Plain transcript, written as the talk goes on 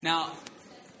Now,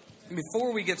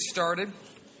 before we get started,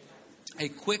 a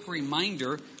quick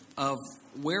reminder of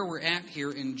where we're at here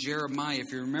in Jeremiah.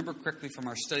 If you remember correctly from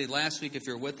our study last week, if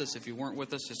you're with us, if you weren't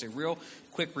with us, just a real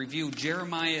quick review.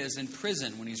 Jeremiah is in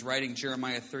prison when he's writing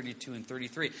Jeremiah 32 and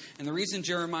 33. And the reason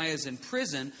Jeremiah is in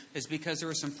prison is because there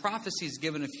were some prophecies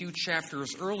given a few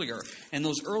chapters earlier. And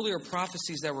those earlier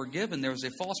prophecies that were given, there was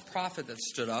a false prophet that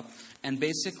stood up and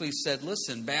basically said,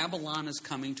 listen, Babylon is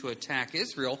coming to attack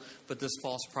Israel. But this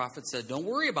false prophet said, don't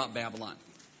worry about Babylon.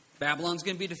 Babylon's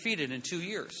going to be defeated in 2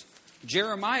 years.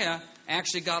 Jeremiah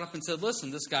actually got up and said,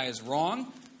 listen, this guy is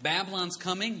wrong. Babylon's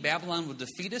coming. Babylon will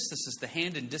defeat us. This is the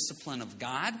hand and discipline of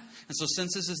God. And so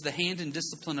since this is the hand and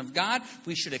discipline of God,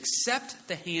 we should accept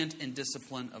the hand and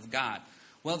discipline of God.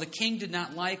 Well, the king did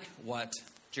not like what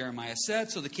Jeremiah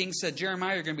said. So the king said,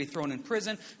 Jeremiah, you're going to be thrown in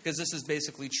prison because this is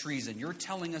basically treason. You're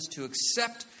telling us to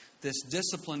accept this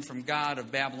discipline from God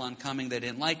of Babylon coming. They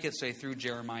didn't like it, so they threw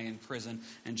Jeremiah in prison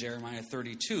in Jeremiah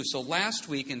 32. So last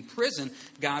week in prison,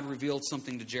 God revealed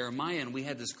something to Jeremiah, and we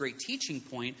had this great teaching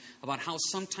point about how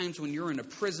sometimes when you're in a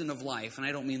prison of life, and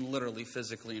I don't mean literally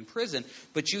physically in prison,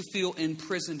 but you feel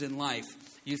imprisoned in life.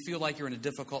 You feel like you're in a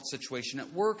difficult situation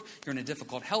at work, you're in a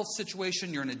difficult health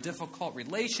situation, you're in a difficult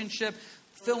relationship,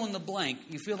 fill in the blank.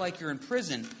 You feel like you're in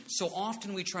prison. So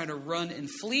often we try to run and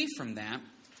flee from that,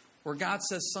 where God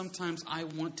says, sometimes I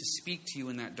want to speak to you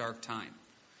in that dark time.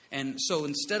 And so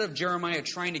instead of Jeremiah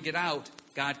trying to get out,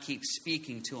 God keeps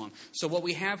speaking to him. So what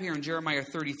we have here in Jeremiah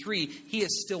 33, he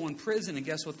is still in prison. And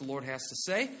guess what the Lord has to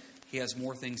say? He has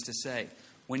more things to say.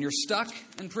 When you're stuck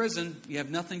in prison, you have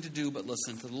nothing to do but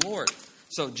listen to the Lord.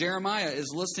 So Jeremiah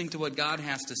is listening to what God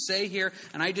has to say here.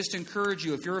 And I just encourage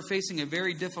you, if you're facing a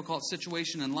very difficult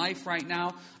situation in life right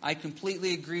now, I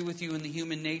completely agree with you in the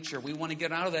human nature. We want to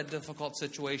get out of that difficult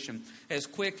situation as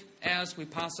quick as we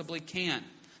possibly can.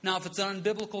 Now, if it's an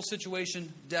unbiblical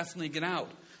situation, definitely get out.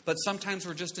 But sometimes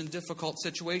we're just in difficult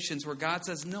situations where God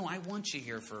says, no, I want you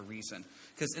here for a reason.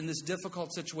 Because in this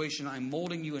difficult situation, I'm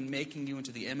molding you and making you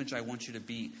into the image I want you to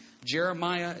be.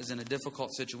 Jeremiah is in a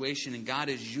difficult situation, and God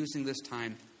is using this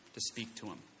time to speak to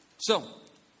him. So,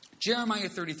 Jeremiah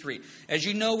 33. As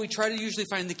you know, we try to usually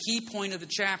find the key point of the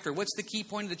chapter. What's the key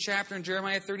point of the chapter in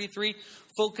Jeremiah 33?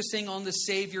 Focusing on the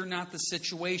Savior, not the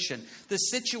situation. The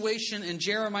situation in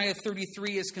Jeremiah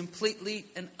 33 is completely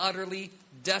and utterly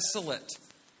desolate.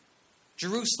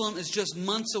 Jerusalem is just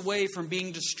months away from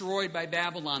being destroyed by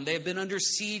Babylon. They have been under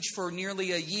siege for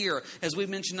nearly a year. As we've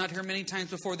mentioned not here many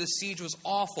times before, the siege was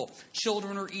awful.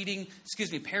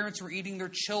 Parents were eating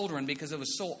their children because it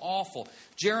was so awful.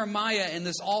 Jeremiah in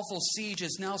this awful siege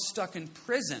is now stuck in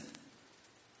prison.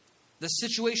 The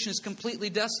situation is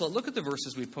completely desolate. Look at the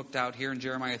verses we picked out here in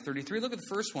Jeremiah 33. Look at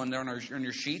the first one there on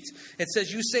your sheets. It says,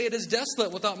 you say it is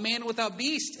desolate, without man, without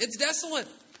beast. It's desolate.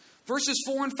 Verses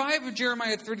 4 and 5 of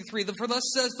Jeremiah 33. For thus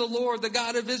says the Lord, the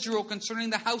God of Israel, concerning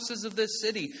the houses of this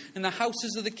city and the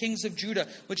houses of the kings of Judah,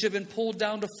 which have been pulled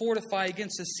down to fortify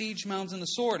against the siege mounds and the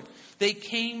sword. They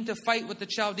came to fight with the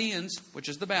Chaldeans, which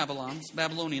is the Babylonians,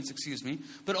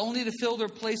 but only to fill their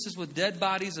places with dead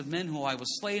bodies of men who I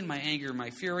was slain in my anger and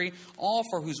my fury, all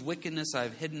for whose wickedness I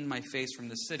have hidden my face from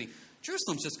this city.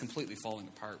 Jerusalem's just completely falling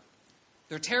apart.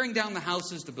 They're tearing down the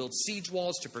houses to build siege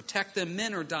walls to protect them.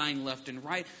 Men are dying left and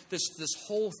right. This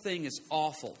whole thing is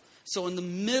awful. So in the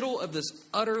middle of this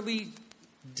utterly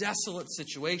desolate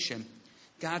situation,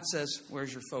 God says,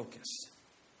 where's your focus?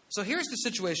 So here's the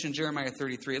situation in Jeremiah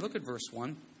 33. Look at verse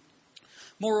 1.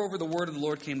 Moreover, the word of the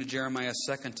Lord came to Jeremiah a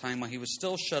second time while he was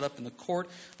still shut up in the court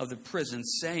of the prison,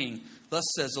 saying, thus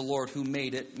says the Lord who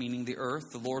made it, meaning the earth,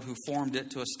 the Lord who formed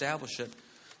it to establish it.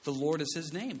 The Lord is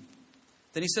his name.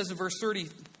 Then he says in verse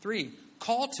 33,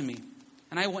 call to me,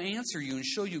 and I will answer you and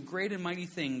show you great and mighty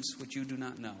things which you do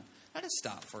not know. Let us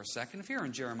stop for a second. If you're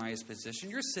in Jeremiah's position,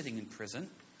 you're sitting in prison.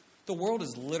 The world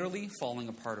is literally falling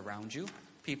apart around you.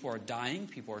 People are dying.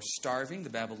 People are starving. The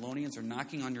Babylonians are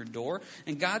knocking on your door.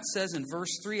 And God says in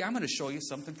verse 3, I'm going to show you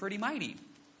something pretty mighty.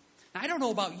 Now, I don't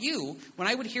know about you. When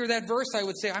I would hear that verse, I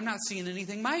would say, I'm not seeing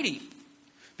anything mighty.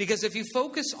 Because if you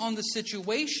focus on the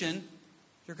situation,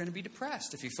 you're going to be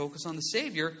depressed. If you focus on the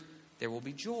Savior, there will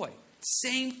be joy.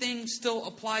 Same thing still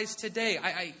applies today.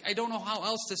 I don't know how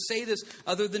else to say this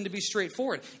other than to be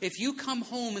straightforward. If you come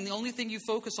home and the only thing you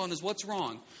focus on is what's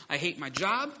wrong, I hate my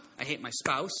job, I hate my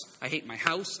spouse, I hate my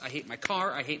house, I hate my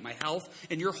car, I hate my health,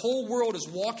 and your whole world is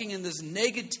walking in this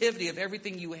negativity of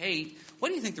everything you hate, what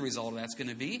do you think the result of that's going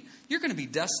to be? You're going to be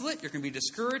desolate, you're going to be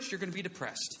discouraged, you're going to be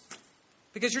depressed.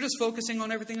 Because you're just focusing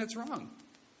on everything that's wrong.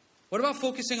 What about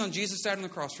focusing on Jesus died on the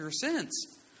cross for your sins?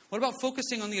 What about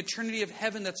focusing on the eternity of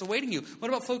heaven that's awaiting you? What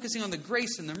about focusing on the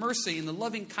grace and the mercy and the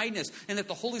loving kindness and that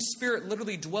the Holy Spirit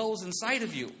literally dwells inside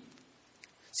of you?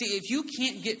 See, if you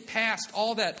can't get past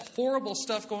all that horrible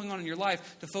stuff going on in your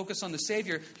life to focus on the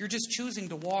Savior, you're just choosing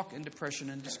to walk in depression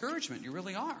and discouragement. You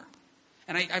really are.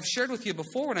 And I've shared with you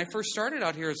before, when I first started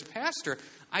out here as a pastor,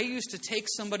 I used to take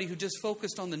somebody who just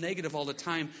focused on the negative all the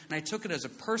time, and I took it as a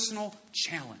personal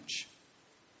challenge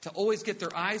to always get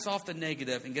their eyes off the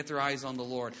negative and get their eyes on the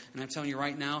Lord. And I'm telling you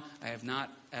right now, I have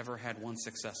not ever had one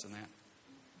success in that.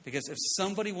 Because if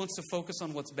somebody wants to focus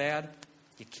on what's bad,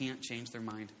 you can't change their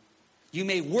mind. You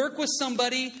may work with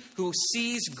somebody who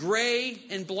sees gray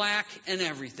and black and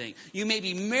everything. You may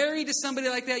be married to somebody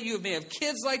like that. You may have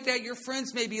kids like that. Your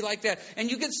friends may be like that.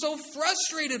 And you get so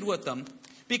frustrated with them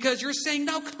because you're saying,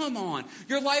 now come on.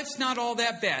 Your life's not all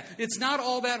that bad. It's not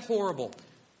all that horrible.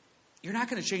 You're not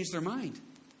going to change their mind.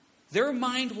 Their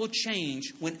mind will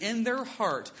change when in their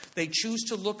heart they choose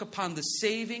to look upon the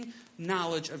saving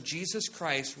knowledge of Jesus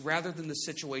Christ rather than the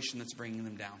situation that's bringing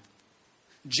them down.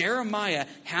 Jeremiah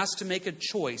has to make a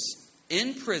choice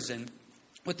in prison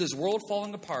with this world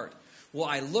falling apart. Will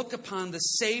I look upon the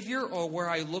Savior or will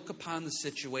I look upon the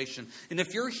situation? And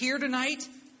if you're here tonight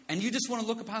and you just want to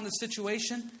look upon the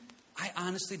situation, I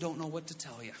honestly don't know what to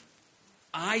tell you.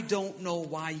 I don't know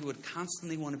why you would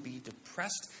constantly want to be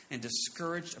depressed and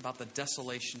discouraged about the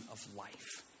desolation of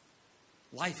life.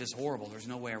 Life is horrible. There's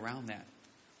no way around that.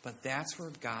 But that's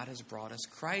where God has brought us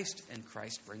Christ, and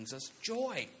Christ brings us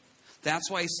joy.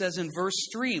 That's why he says in verse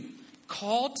 3,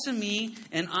 call to me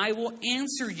and I will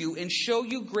answer you and show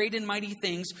you great and mighty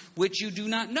things which you do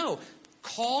not know.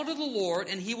 Call to the Lord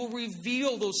and he will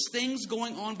reveal those things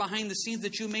going on behind the scenes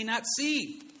that you may not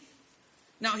see.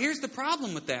 Now here's the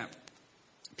problem with that.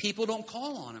 People don't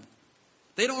call on him.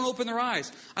 They don't open their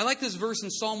eyes. I like this verse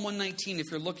in Psalm 119 if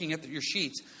you're looking at your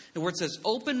sheets, where it says,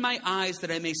 open my eyes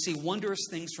that I may see wondrous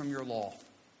things from your law.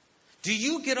 Do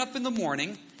you get up in the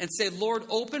morning and say, Lord,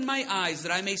 open my eyes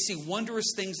that I may see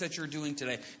wondrous things that you're doing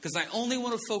today? Because I only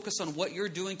want to focus on what you're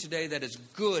doing today that is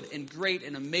good and great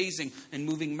and amazing and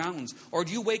moving mountains. Or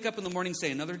do you wake up in the morning and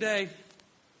say, another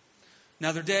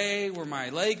day where my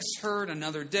legs hurt,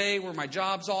 another day where my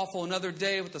job's awful, another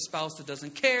day with a spouse that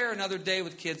doesn't care, another day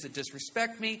with kids that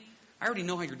disrespect me? I already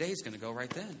know how your day's going to go right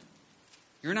then.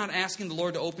 You're not asking the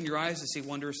Lord to open your eyes to see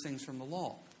wondrous things from the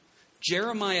law.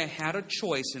 Jeremiah had a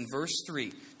choice in verse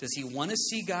 3. Does he want to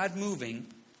see God moving,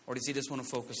 or does he just want to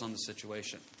focus on the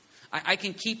situation? I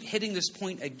can keep hitting this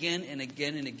point again and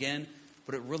again and again,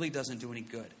 but it really doesn't do any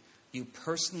good. You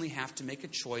personally have to make a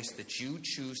choice that you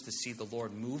choose to see the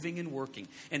Lord moving and working.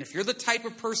 And if you're the type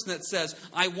of person that says,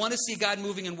 I want to see God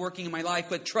moving and working in my life,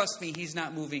 but trust me, he's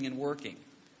not moving and working,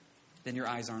 then your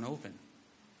eyes aren't open.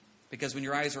 Because when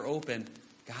your eyes are open,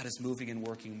 God is moving and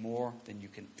working more than you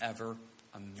can ever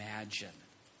imagine.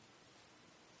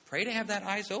 Pray to have that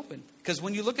eyes open. Because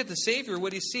when you look at the Savior,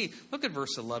 what do you see? Look at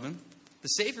verse 11. The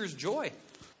Savior's joy.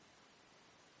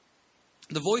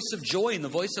 The voice of joy and the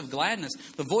voice of gladness.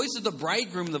 The voice of the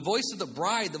bridegroom, the voice of the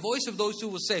bride. The voice of those who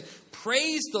will say,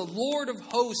 praise the Lord of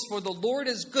hosts, for the Lord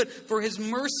is good, for his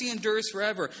mercy endures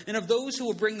forever. And of those who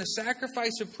will bring the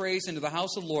sacrifice of praise into the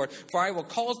house of the Lord, for I will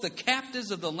cause the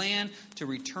captives of the land to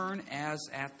return as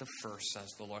at the first,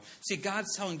 says the Lord. See,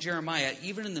 God's telling Jeremiah,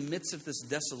 even in the midst of this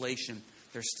desolation,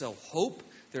 there's still hope,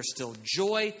 there's still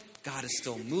joy, God is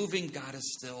still moving, God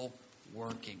is still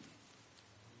working.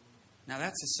 Now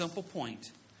that's a simple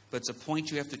point, but it's a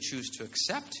point you have to choose to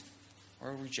accept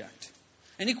or reject.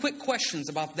 Any quick questions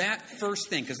about that first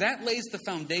thing? Because that lays the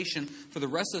foundation for the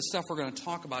rest of the stuff we're going to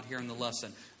talk about here in the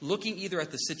lesson. Looking either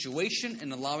at the situation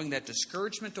and allowing that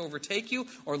discouragement to overtake you,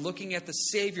 or looking at the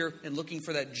Savior and looking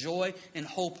for that joy and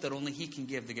hope that only he can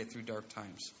give to get through dark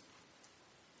times.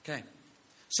 Okay.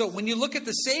 So when you look at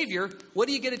the Savior, what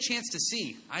do you get a chance to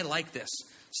see? I like this.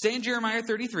 Stay in Jeremiah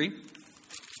 33,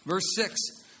 verse 6.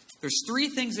 There's three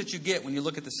things that you get when you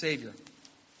look at the Savior.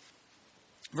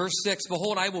 Verse 6,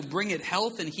 behold, I will bring it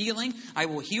health and healing. I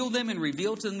will heal them and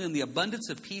reveal to them the abundance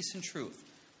of peace and truth.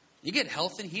 You get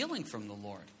health and healing from the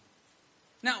Lord.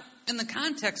 Now, in the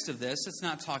context of this, it's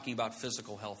not talking about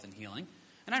physical health and healing.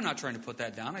 And I'm not trying to put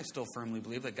that down. I still firmly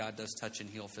believe that God does touch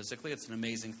and heal physically. It's an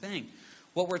amazing thing.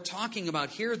 What we're talking about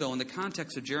here, though, in the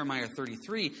context of Jeremiah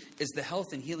 33, is the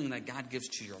health and healing that God gives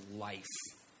to your life.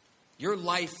 Your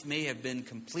life may have been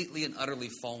completely and utterly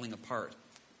falling apart.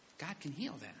 God can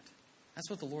heal that. That's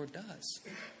what the Lord does.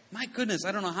 My goodness,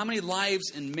 I don't know how many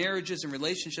lives and marriages and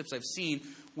relationships I've seen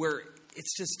where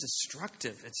it's just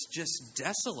destructive. It's just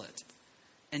desolate.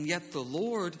 And yet the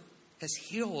Lord has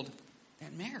healed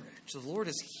that marriage. The Lord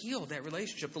has healed that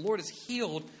relationship. The Lord has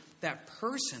healed that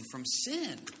person from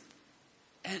sin.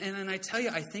 And I tell you,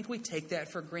 I think we take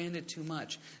that for granted too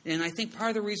much. And I think part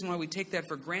of the reason why we take that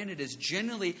for granted is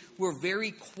generally we're very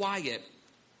quiet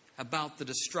about the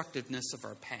destructiveness of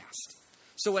our past.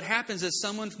 So what happens is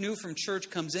someone new from church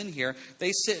comes in here,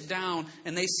 they sit down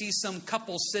and they see some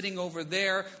couple sitting over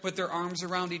there with their arms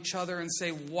around each other and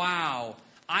say, wow,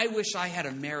 I wish I had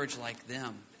a marriage like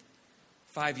them.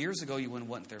 5 years ago, you wouldn't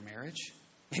want their marriage.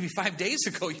 Maybe 5 days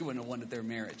ago, you wouldn't have wanted their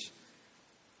marriage.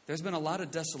 There's been a lot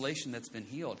of desolation that's been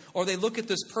healed. Or they look at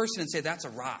this person and say, that's a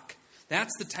rock.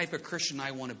 That's the type of Christian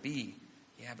I want to be.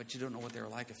 Yeah, but you don't know what they were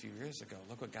like a few years ago.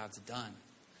 Look what God's done.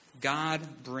 God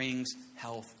brings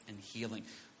health and healing.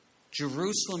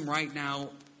 Jerusalem right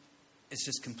now is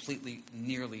just completely,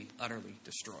 nearly, utterly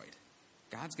destroyed.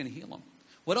 God's going to heal them.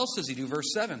 What else does he do?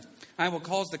 Verse 7. I will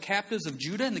cause the captives of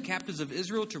Judah and the captives of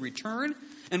Israel to return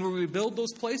and will rebuild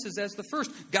those places as the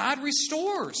first. God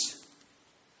restores.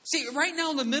 See, right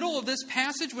now in the middle of this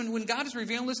passage, when God is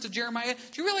revealing this to Jeremiah,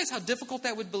 do you realize how difficult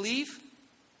that would believe?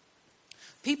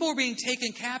 People are being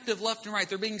taken captive left and right.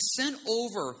 They're being sent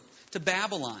over to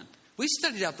Babylon. We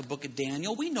studied out the book of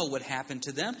Daniel. We know what happened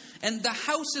to them. And the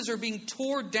houses are being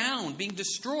torn down, being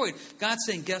destroyed. God's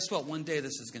saying, guess what? One day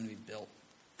this is going to be built.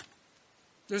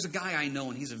 There's a guy I know,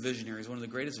 and he's a visionary. He's one of the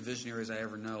greatest visionaries I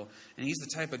ever know. And he's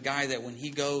the type of guy that when he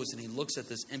goes and he looks at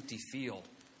this empty field,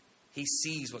 he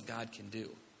sees what God can do.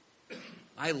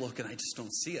 I look and I just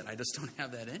don't see it. I just don't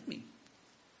have that in me.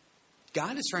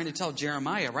 God is trying to tell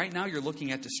Jeremiah, right now you're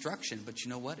looking at destruction, but you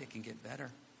know what? It can get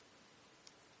better.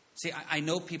 See, I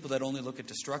know people that only look at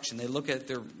destruction. They look at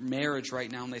their marriage right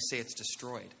now and they say it's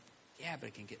destroyed. Yeah, but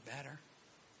it can get better.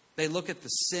 They look at the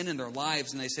sin in their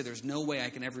lives and they say there's no way I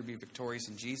can ever be victorious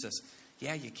in Jesus.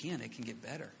 Yeah, you can. It can get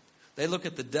better. They look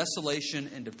at the desolation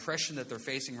and depression that they're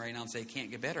facing right now and say it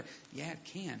can't get better. Yeah, it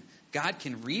can. God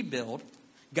can rebuild.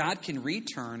 God can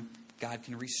return. God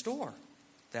can restore.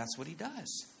 That's what he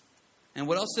does. And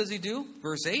what else does he do?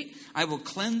 Verse 8, I will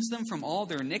cleanse them from all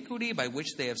their iniquity by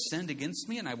which they have sinned against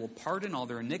me, and I will pardon all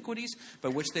their iniquities by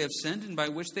which they have sinned and by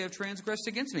which they have transgressed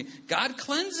against me. God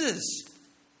cleanses.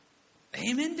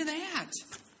 Amen to that.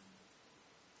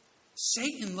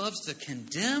 Satan loves to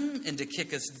condemn and to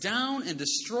kick us down and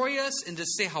destroy us and to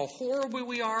say how horrible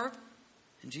we are.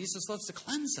 And Jesus loves to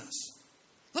cleanse us.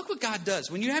 Look what God does.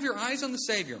 When you have your eyes on the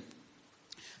Savior,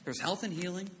 there's health and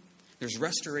healing, there's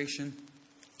restoration,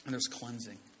 and there's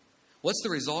cleansing. What's the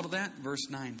result of that? Verse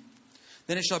 9.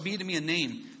 Then it shall be to me a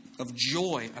name of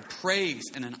joy, a praise,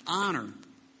 and an honor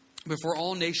before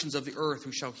all nations of the earth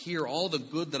who shall hear all the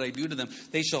good that I do to them.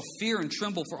 They shall fear and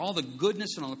tremble for all the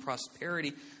goodness and all the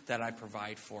prosperity that I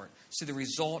provide for it. See, the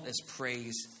result is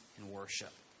praise and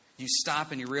worship. You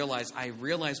stop and you realize, I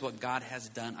realize what God has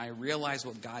done. I realize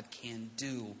what God can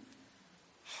do.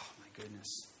 Oh, my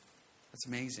goodness. That's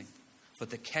amazing. But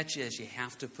the catch is you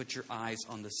have to put your eyes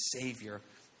on the Savior,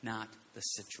 not the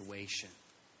situation.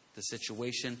 The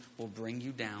situation will bring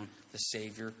you down. The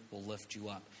Savior will lift you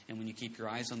up. And when you keep your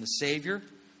eyes on the Savior,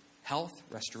 health,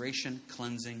 restoration,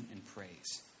 cleansing, and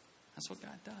praise. That's what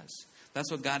God does. That's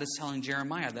what God is telling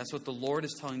Jeremiah. That's what the Lord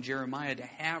is telling Jeremiah to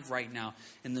have right now.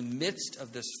 In the midst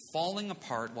of this falling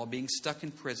apart while being stuck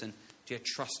in prison, do you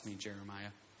trust me, Jeremiah?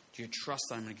 Do you trust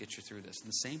that I'm going to get you through this? And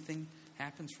the same thing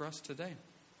happens for us today.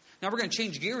 Now we're going to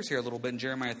change gears here a little bit in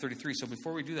Jeremiah 33. So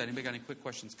before we do that, anybody got any quick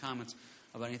questions, comments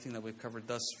about anything that we've covered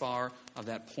thus far of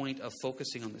that point of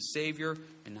focusing on the Savior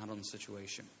and not on the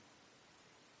situation?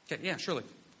 Okay, yeah, surely.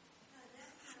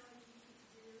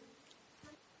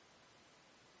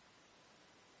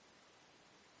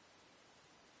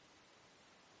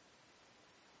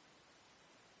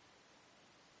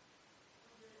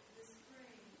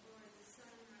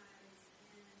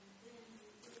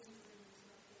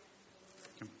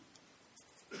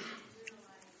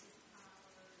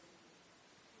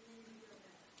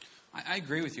 I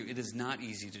agree with you. It is not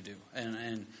easy to do.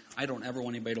 And I don't ever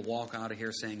want anybody to walk out of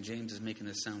here saying, James is making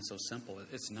this sound so simple.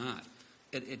 It's not.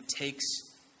 It takes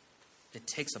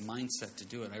a mindset to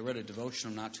do it. I read a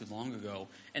devotional not too long ago,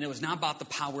 and it was not about the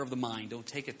power of the mind. Don't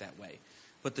take it that way.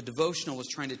 But the devotional was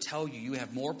trying to tell you you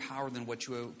have more power than what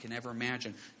you can ever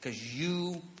imagine because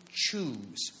you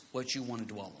choose what you want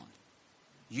to dwell on.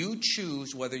 You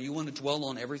choose whether you want to dwell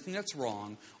on everything that's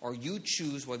wrong or you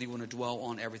choose whether you want to dwell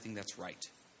on everything that's right.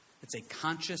 It's a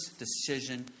conscious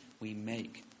decision we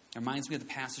make. It reminds me of the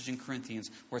passage in Corinthians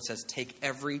where it says, take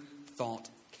every thought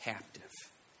captive.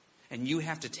 And you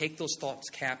have to take those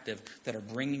thoughts captive that are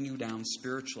bringing you down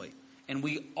spiritually. And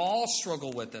we all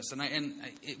struggle with this.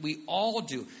 We all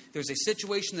do. There's a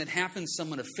situation that happens.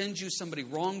 Someone offends you. Somebody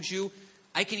wrongs you.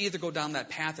 I can either go down that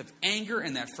path of anger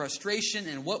and that frustration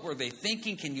and what were they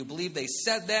thinking? Can you believe they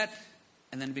said that?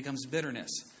 And then it becomes bitterness.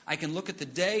 I can look at the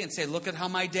day and say, look at how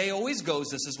my day always goes.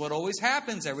 This is what always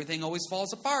happens. Everything always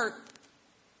falls apart.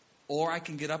 Or I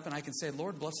can get up and I can say,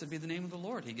 Lord, blessed be the name of the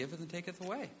Lord. He giveth and taketh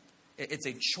away. It's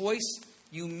a choice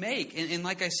you make. And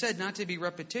like I said, not to be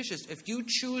repetitious, if you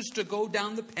choose to go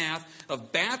down the path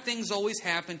of bad things always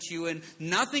happen to you and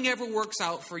nothing ever works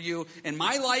out for you, and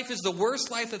my life is the worst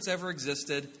life that's ever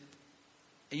existed,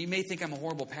 and you may think I'm a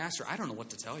horrible pastor, I don't know what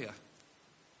to tell you.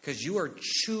 Because you are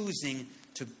choosing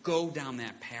to go down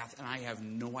that path, and I have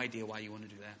no idea why you want to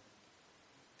do that.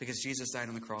 Because Jesus died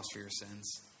on the cross for your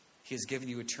sins. He has given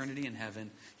you eternity in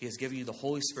heaven. He has given you the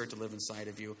Holy Spirit to live inside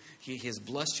of you. He has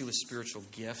blessed you with spiritual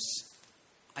gifts.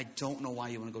 I don't know why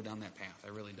you want to go down that path. I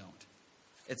really don't.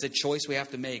 It's a choice we have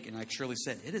to make. And like Shirley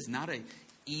said, it is not an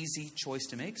easy choice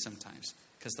to make sometimes.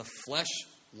 Because the flesh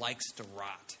likes to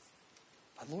rot.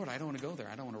 But Lord, I don't want to go there.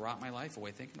 I don't want to rot my life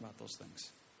away thinking about those things.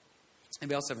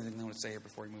 Anybody else have anything they want to say here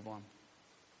before we move on?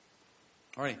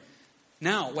 All right.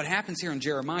 Now, what happens here in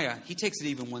Jeremiah, he takes it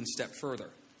even one step further.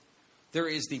 There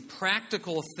is the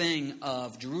practical thing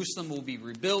of Jerusalem will be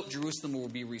rebuilt, Jerusalem will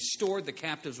be restored, the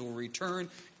captives will return.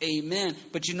 Amen.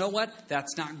 But you know what?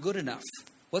 That's not good enough.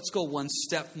 Let's go one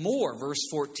step more. Verse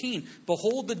 14.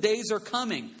 Behold, the days are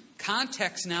coming.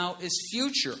 Context now is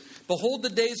future. Behold, the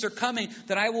days are coming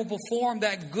that I will perform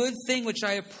that good thing which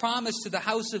I have promised to the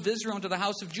house of Israel and to the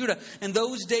house of Judah. In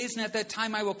those days and at that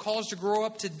time I will cause to grow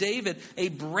up to David a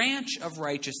branch of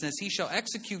righteousness. He shall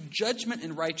execute judgment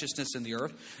and righteousness in the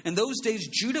earth. In those days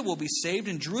Judah will be saved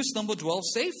and Jerusalem will dwell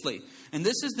safely. And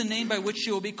this is the name by which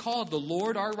she will be called, the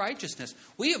Lord our righteousness.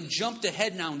 We have jumped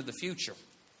ahead now into the future.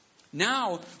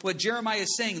 Now, what Jeremiah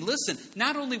is saying, listen,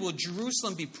 not only will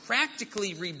Jerusalem be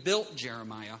practically rebuilt,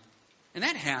 Jeremiah, and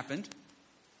that happened.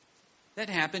 That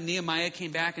happened. Nehemiah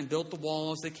came back and built the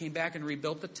walls. They came back and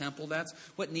rebuilt the temple. That's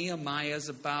what Nehemiah is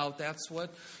about. That's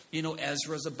what,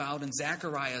 Ezra's about and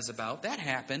Zechariah is about. That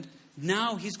happened.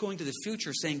 Now he's going to the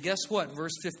future saying, guess what?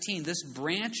 Verse 15, this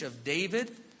branch of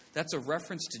David, that's a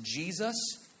reference to Jesus.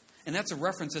 And that's a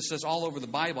reference that says all over the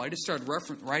Bible. I just started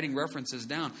writing references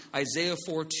down. Isaiah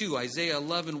 4:2, Isaiah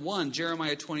 11:1,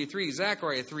 Jeremiah 23,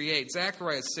 Zechariah 3:8,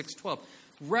 Zechariah 6:12.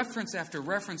 Reference after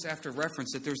reference after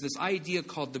reference that there's this idea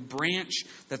called the branch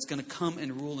that's going to come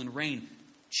and rule and reign.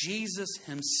 Jesus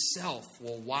himself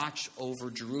will watch over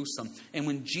Jerusalem. And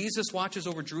when Jesus watches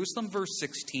over Jerusalem, verse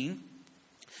 16,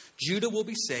 Judah will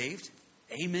be saved.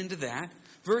 Amen to that.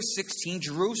 Verse 16,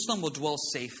 Jerusalem will dwell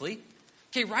safely.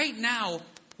 Okay, right now,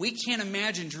 we can't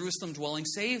imagine Jerusalem dwelling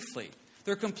safely.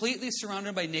 They're completely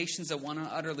surrounded by nations that want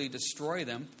to utterly destroy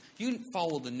them. You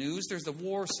follow the news. There's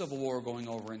the civil war going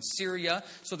over in Syria.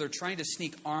 So they're trying to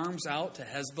sneak arms out to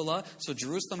Hezbollah. So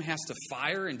Jerusalem has to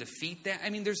fire and defeat that. I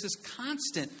mean, there's this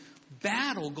constant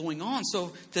battle going on.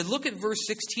 So to look at verse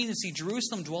 16 and see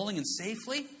Jerusalem dwelling in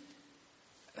safely,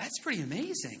 that's pretty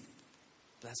amazing.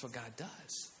 But that's what God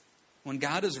does. When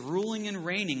God is ruling and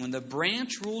reigning, when the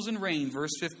branch rules and reigns,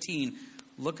 verse 15,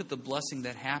 look at the blessing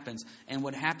that happens. And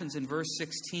what happens in verse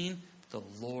 16? The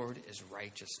Lord is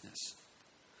righteousness.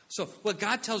 So what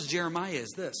God tells Jeremiah is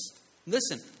this.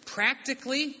 Listen,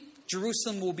 practically,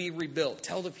 Jerusalem will be rebuilt.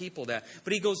 Tell the people that.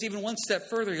 But he goes even one step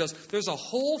further. He goes, there's a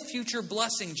whole future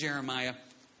blessing, Jeremiah,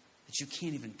 that you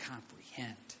can't even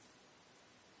comprehend.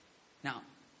 Now,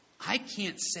 I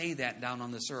can't say that down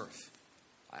on this earth.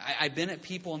 I've been at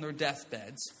people on their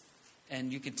deathbeds,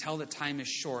 and you can tell that time is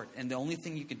short. And the only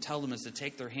thing you can tell them is to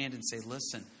take their hand and say,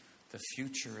 listen, the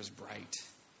future is bright.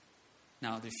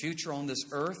 Now, the future on this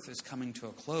earth is coming to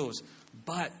a close,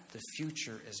 but the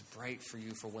future is bright for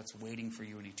you for what's waiting for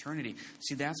you in eternity.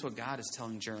 See, that's what God is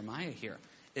telling Jeremiah here,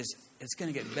 is it's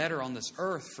going to get better on this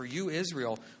earth for you,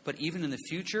 Israel, but even in the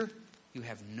future, you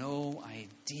have no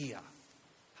idea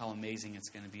how amazing it's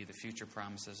going to be, the future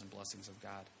promises and blessings of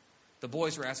God. The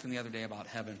boys were asking the other day about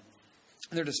heaven.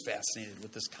 They're just fascinated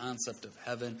with this concept of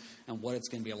heaven and what it's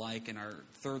going to be like. And our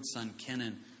third son,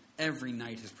 Kenan, every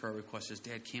night his prayer request is,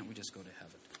 Dad, can't we just go to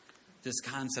heaven? This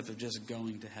concept of just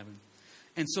going to heaven.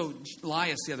 And so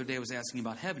Elias the other day was asking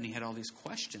about heaven. He had all these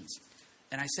questions.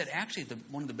 And I said, actually,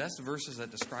 one of the best verses that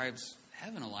describes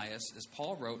heaven, Elias, is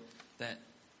Paul wrote that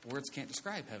words can't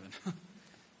describe heaven. And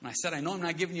I said, I know I'm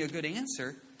not giving you a good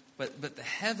answer, but the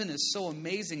heaven is so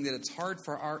amazing that it's hard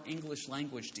for our English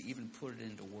language to even put it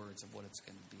into words of what it's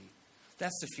going to be.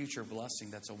 That's the future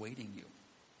blessing that's awaiting you.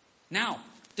 Now,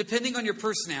 depending on your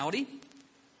personality,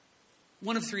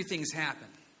 one of three things happen.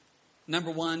 Number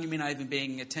one, you may not even be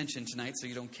paying attention tonight, so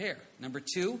you don't care. Number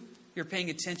two, you're paying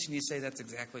attention, you say, that's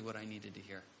exactly what I needed to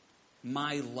hear.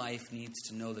 My life needs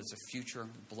to know there's a future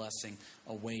blessing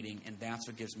awaiting, and that's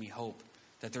what gives me hope,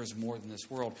 that there's more than this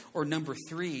world. Or number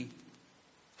 3,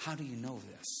 how do you know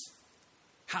this?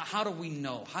 How do we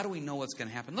know? How do we know what's going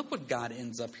to happen? Look what God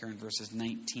ends up here in verses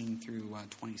 19 through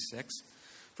 26.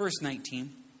 Verse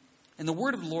 19. And the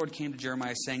word of the Lord came to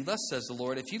Jeremiah, saying, Thus says the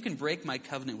Lord, if you can break my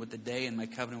covenant with the day and my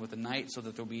covenant with the night, so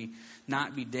that there will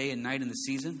not be day and night in the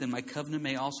season, then my covenant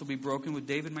may also be broken with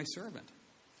David my servant.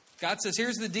 God says,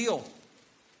 here's the deal.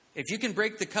 If you can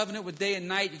break the covenant with day and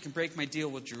night, you can break my deal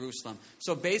with Jerusalem.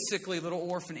 So basically, little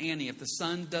orphan Annie, if the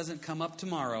sun doesn't come up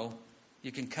tomorrow,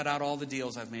 you can cut out all the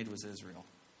deals I've made with Israel.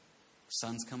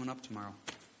 Sun's coming up tomorrow.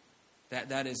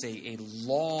 That is a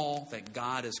law that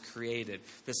God has created,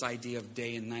 this idea of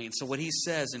day and night. So what he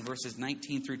says in verses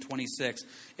 19 through 26,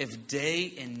 if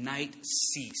day and night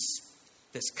cease,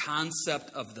 this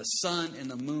concept of the sun and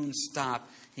the moon stop,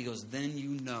 he goes, then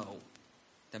you know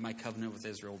that my covenant with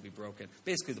Israel will be broken.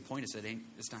 Basically, the point is that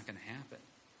it's not going to happen.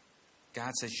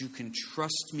 God says, you can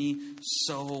trust me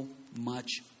so much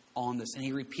on this. And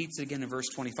he repeats it again in verse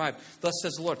 25. Thus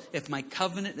says the Lord, if my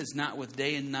covenant is not with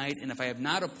day and night, and if I have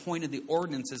not appointed the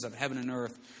ordinances of heaven and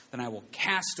earth, then I will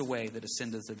cast away the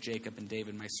descendants of Jacob and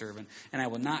David my servant, and I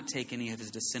will not take any of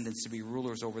his descendants to be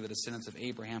rulers over the descendants of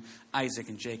Abraham, Isaac,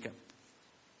 and Jacob.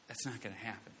 That's not going to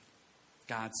happen.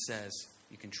 God says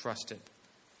you can trust it.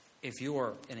 If you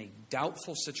are in a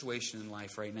doubtful situation in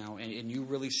life right now, and you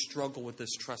really struggle with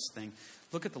this trust thing,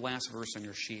 look at the last verse on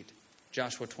your sheet,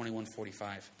 Joshua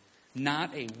 21:45.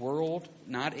 Not a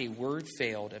word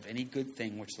failed of any good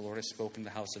thing which the Lord has spoken to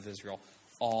the house of Israel.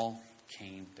 All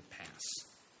came to pass.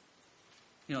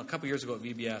 You know, a couple years ago at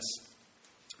VBS,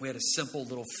 we had a simple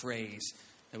little phrase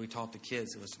that we taught the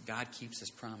kids. It was, God keeps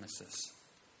his promises.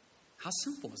 How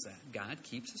simple is that? God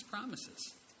keeps his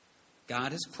promises.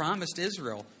 God has promised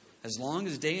Israel, as long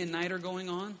as day and night are going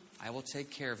on, I will take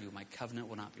care of you. My covenant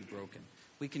will not be broken.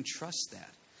 We can trust that.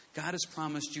 God has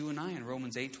promised you and I in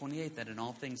Romans 8:28 that in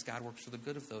all things God works for the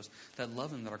good of those that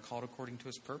love him, that are called according to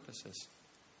his purposes.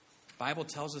 The Bible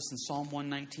tells us in Psalm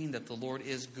 119 that the Lord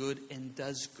is good and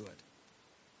does good.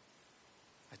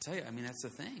 I tell you, that's the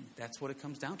thing. That's what it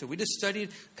comes down to. We just studied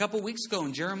a couple weeks ago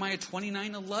in Jeremiah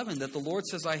 29:11 that the Lord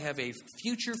says, I have a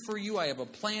future for you, I have a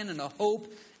plan and a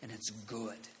hope, and it's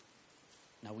good.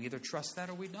 Now, we either trust that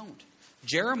or we don't.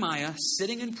 Jeremiah,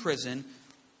 sitting in prison,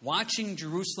 watching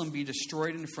Jerusalem be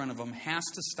destroyed in front of him, has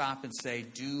to stop and say,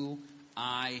 do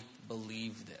I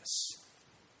believe this?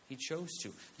 He chose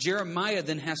to. Jeremiah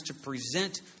then has to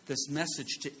present this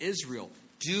message to Israel.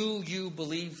 Do you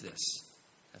believe this?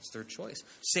 That's their choice.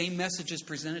 Same message is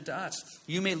presented to us.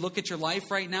 You may look at your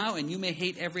life right now and you may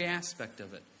hate every aspect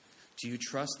of it. Do you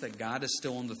trust that God is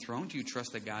still on the throne? Do you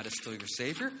trust that God is still your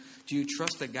Savior? Do you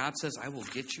trust that God says, I will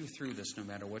get you through this no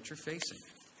matter what you're facing?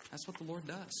 That's what the Lord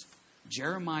does.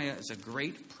 Jeremiah is a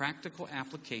great practical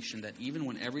application that even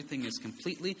when everything is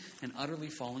completely and utterly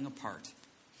falling apart,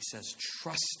 he says,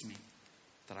 trust me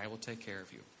that I will take care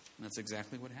of you. And that's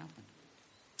exactly what happened.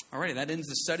 All right, that ends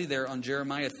the study there on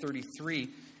Jeremiah 33.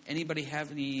 Anybody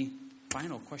have any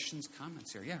final questions,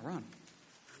 comments here? Yeah, Ron.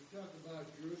 You talk about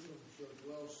Jerusalem shall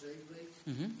dwell safely.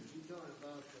 Mm-hmm. Is he talking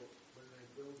about when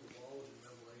they build the walls in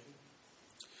Revelation?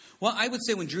 Well, I would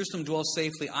say when Jerusalem dwells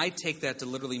safely, I take that to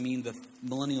literally mean the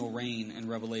millennial reign in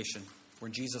Revelation,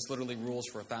 where Jesus literally rules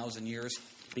for 1,000 years,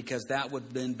 because that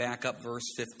would then back up verse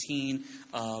 15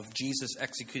 of Jesus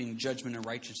executing judgment and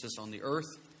righteousness on the earth.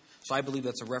 So I believe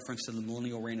that's a reference to the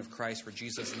millennial reign of Christ, where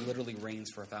Jesus literally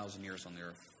reigns for 1,000 years on the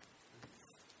earth.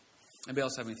 Anybody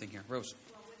else have anything here? Rose?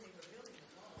 Well, when they were building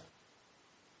the wall,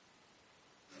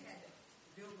 they had to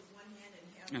build with one hand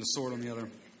and have And a sword on the other.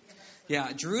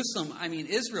 Yeah, Jerusalem,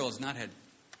 Israel has not had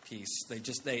peace.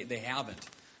 They haven't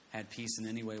had peace in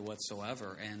any way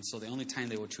whatsoever. And so the only time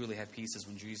they will truly have peace is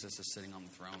when Jesus is sitting on the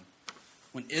throne.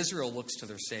 When Israel looks to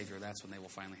their Savior, that's when they will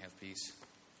finally have peace.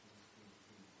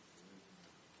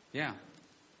 Yeah,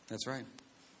 that's right.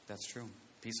 That's true.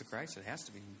 Peace of Christ, it has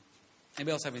to be.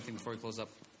 Anybody else have anything before we close up?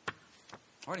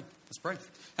 Alrighty, let's pray.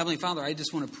 Heavenly Father, I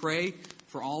just want to pray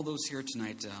for all those here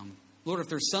tonight. Lord, if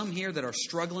there's some here that are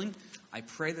struggling, I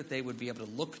pray that they would be able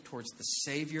to look towards the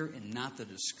Savior and not the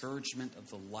discouragement of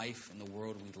the life and the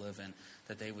world we live in,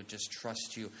 that they would just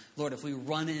trust you. Lord, if we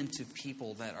run into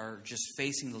people that are just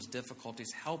facing those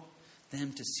difficulties, help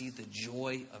them to see the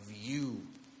joy of you.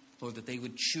 Lord, that they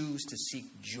would choose to seek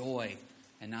joy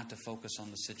and not to focus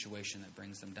on the situation that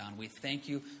brings them down. We thank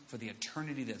you for the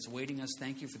eternity that's waiting us.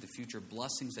 Thank you for the future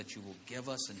blessings that you will give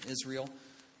us in Israel.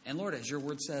 And Lord, as your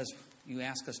word says, you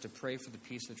ask us to pray for the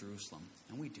peace of Jerusalem.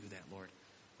 And we do that, Lord.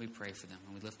 We pray for them.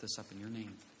 And we lift this up in your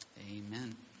name.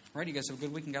 Amen. All right, you guys have a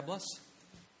good week and God bless.